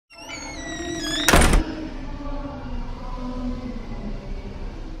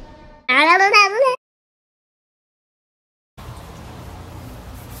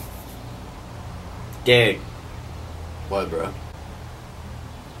Dig. What, bro?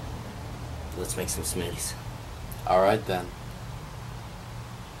 Let's make some smoothies. Alright then.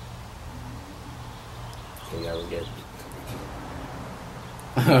 Yeah, we're good.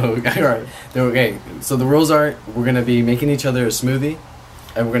 Alright. Okay, so the rules are we're gonna be making each other a smoothie,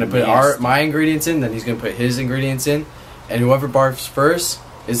 and we're gonna put my ingredients in, then he's gonna put his ingredients in, and whoever barfs first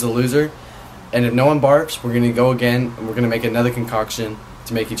is the loser. And if no one barfs, we're gonna go again, and we're gonna make another concoction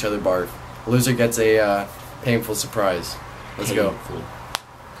to make each other barf. The loser gets a painful surprise. Let's go.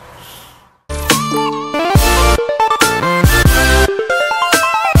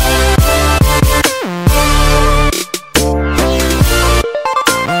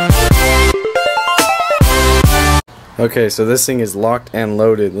 Okay, so this thing is locked and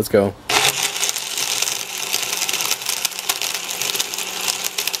loaded. Let's go.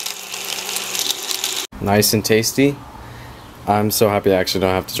 Nice and tasty. I'm so happy I actually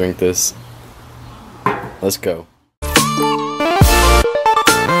don't have to drink this. Let's go.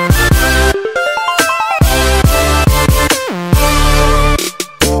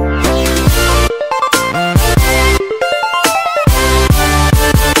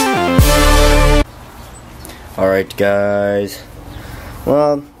 Alright guys,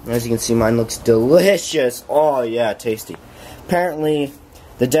 well, as you can see, mine looks delicious. Oh yeah, tasty. Apparently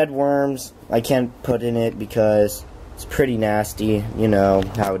the dead worms I can't put in it because it's pretty nasty. You know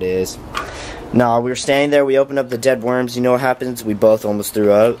how it is. Nah, we were standing there, we opened up the dead worms, you know what happens? We both almost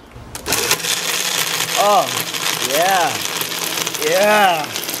threw out. Oh, yeah. Yeah.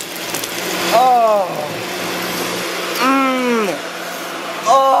 Oh.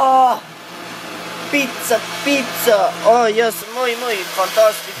 Oh. Pizza, pizza. Oh, yes, muy, muy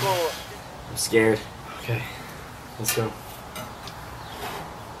fantástico. I'm scared. Okay, let's go.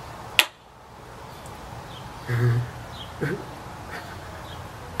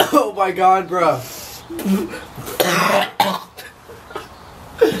 Oh my god, bro.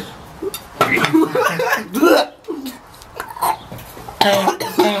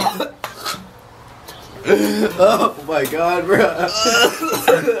 Oh my god, bro.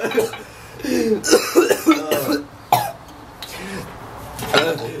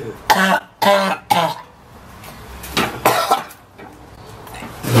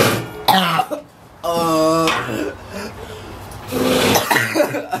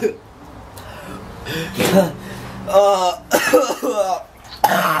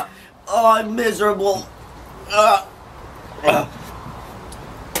 Oh, I'm miserable.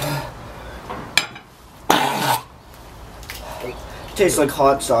 Tastes like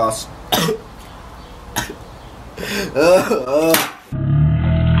hot sauce.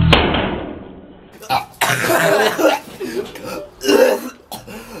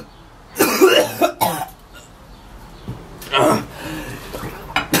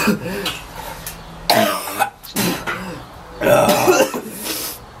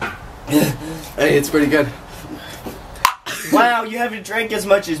 Hey, it's pretty good. Wow, you haven't drank as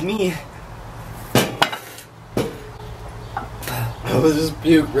much as me. That was just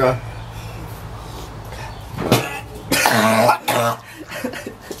puke, bro.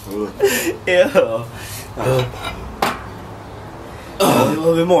 Ew. A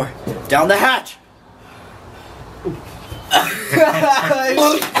little bit more. Down the hatch.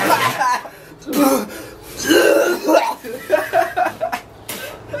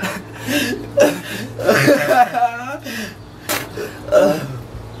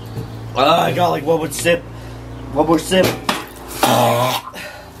 I got like one more sip. One more sip.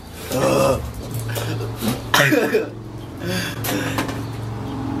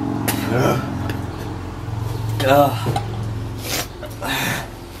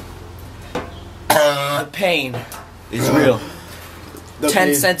 The pain is real.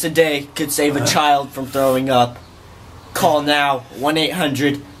 10 cents a day could save a child from throwing up. Call now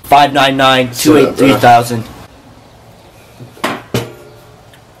 1-800-599-283,000.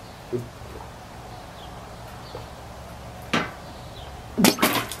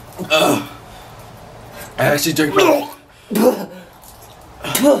 I actually drank my...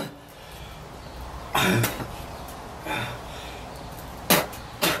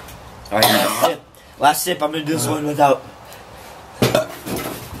 Alright, last sip. Last sip, I'm gonna do this one without.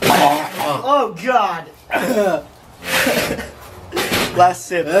 Oh god! Last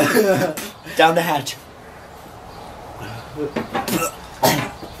sip. Down the hatch.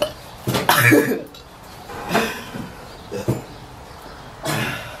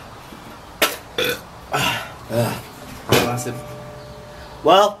 Last sip.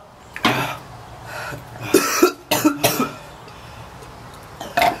 Well.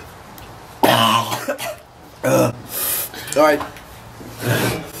 Alright.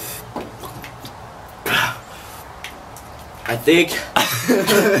 I think.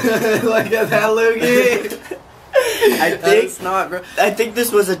 Look at that, Loogie. I think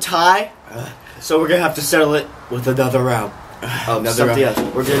this was a tie, so we're gonna have to settle it with another round. Something else.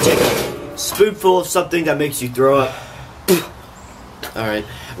 We're gonna take a spoonful of something that makes you throw up. All right,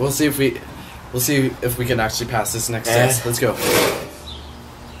 we'll see if we can actually pass this next test. Let's go.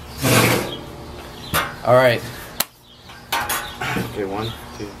 All right. Okay, 1,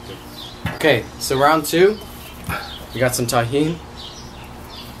 2, 3. Okay, so round 2. We got some tahini.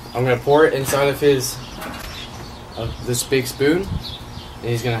 I'm gonna pour it inside of this big spoon, and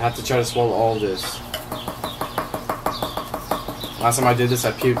he's gonna have to try to swallow all of this. Last time I did this,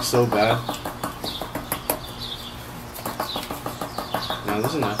 I puked so bad. No,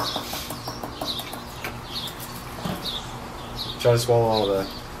 this is enough. Try to swallow all of that.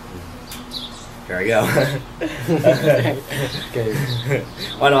 Here I go. Okay.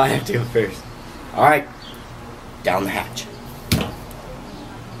 Why do I have to go first? Alright. Down the hatch.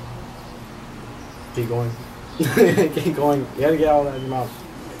 Keep going. Keep going. You gotta get all that in your mouth.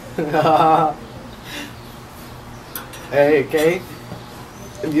 Hey, okay?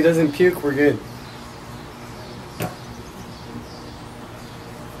 If he doesn't puke, we're good.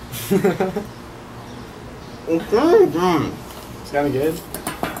 It's kinda good.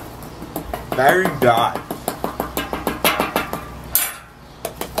 Very dry.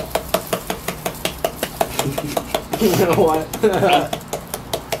 What?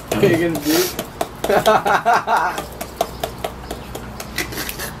 Are you gonna puke?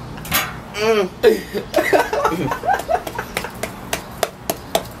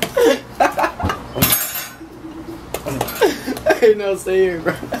 Hey, no, stay here,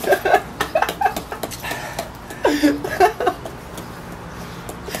 bro.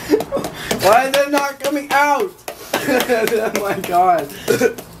 Why is it not coming out? Oh my god.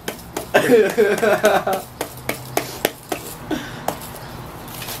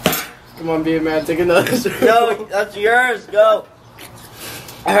 Come on, be a man, take another shot. No, that's yours. Go.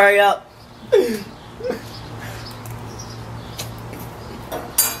 Hurry up.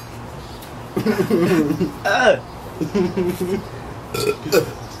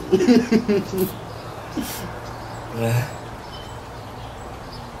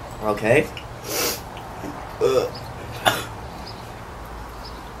 Okay.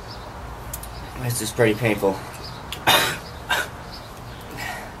 This is pretty painful.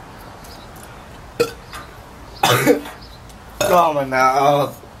 Oh, my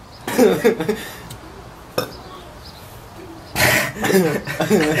mouth.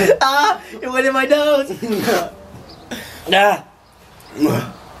 Ah! It went in my nose. Ah.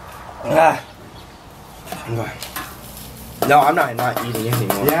 Ah. No, I'm not eating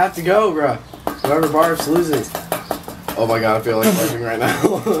anymore. You have to go, bro. Whoever barfs loses. Oh my god, I feel like barfing right now.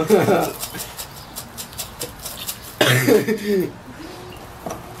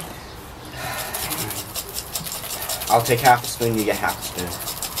 I'll take half a spoon, you get half a spoon.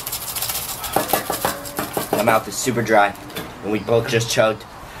 My mouth is super dry, and we both just chugged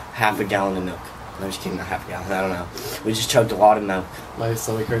half a gallon of milk. No, I'm just kidding, not half a gallon, I don't know. We just chugged a lot of milk. My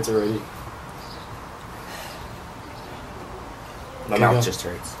stomach hurts already. My mouth just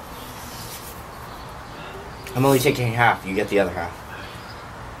hurts. I'm only taking half, you get the other half.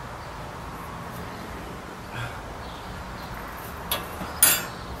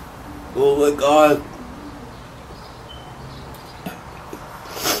 Oh my god.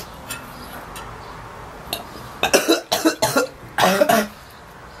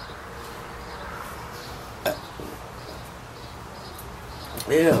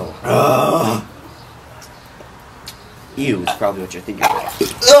 Ew. Ew is probably what you're thinking.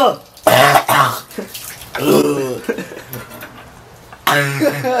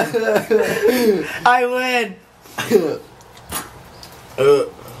 I win.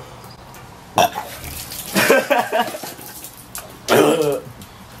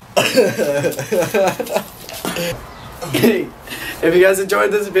 Okay, if you guys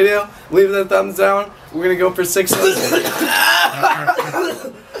enjoyed this video, leave a thumbs down. We're gonna go for 6 months.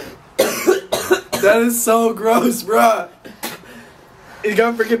 That is so gross, bruh. You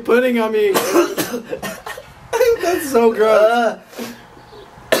got freaking pudding on me. That's so gross.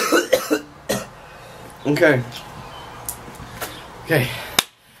 Okay. Okay.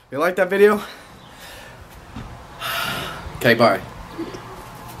 You like that video? Okay, bye.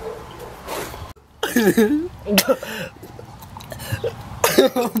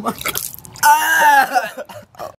 Oh my god.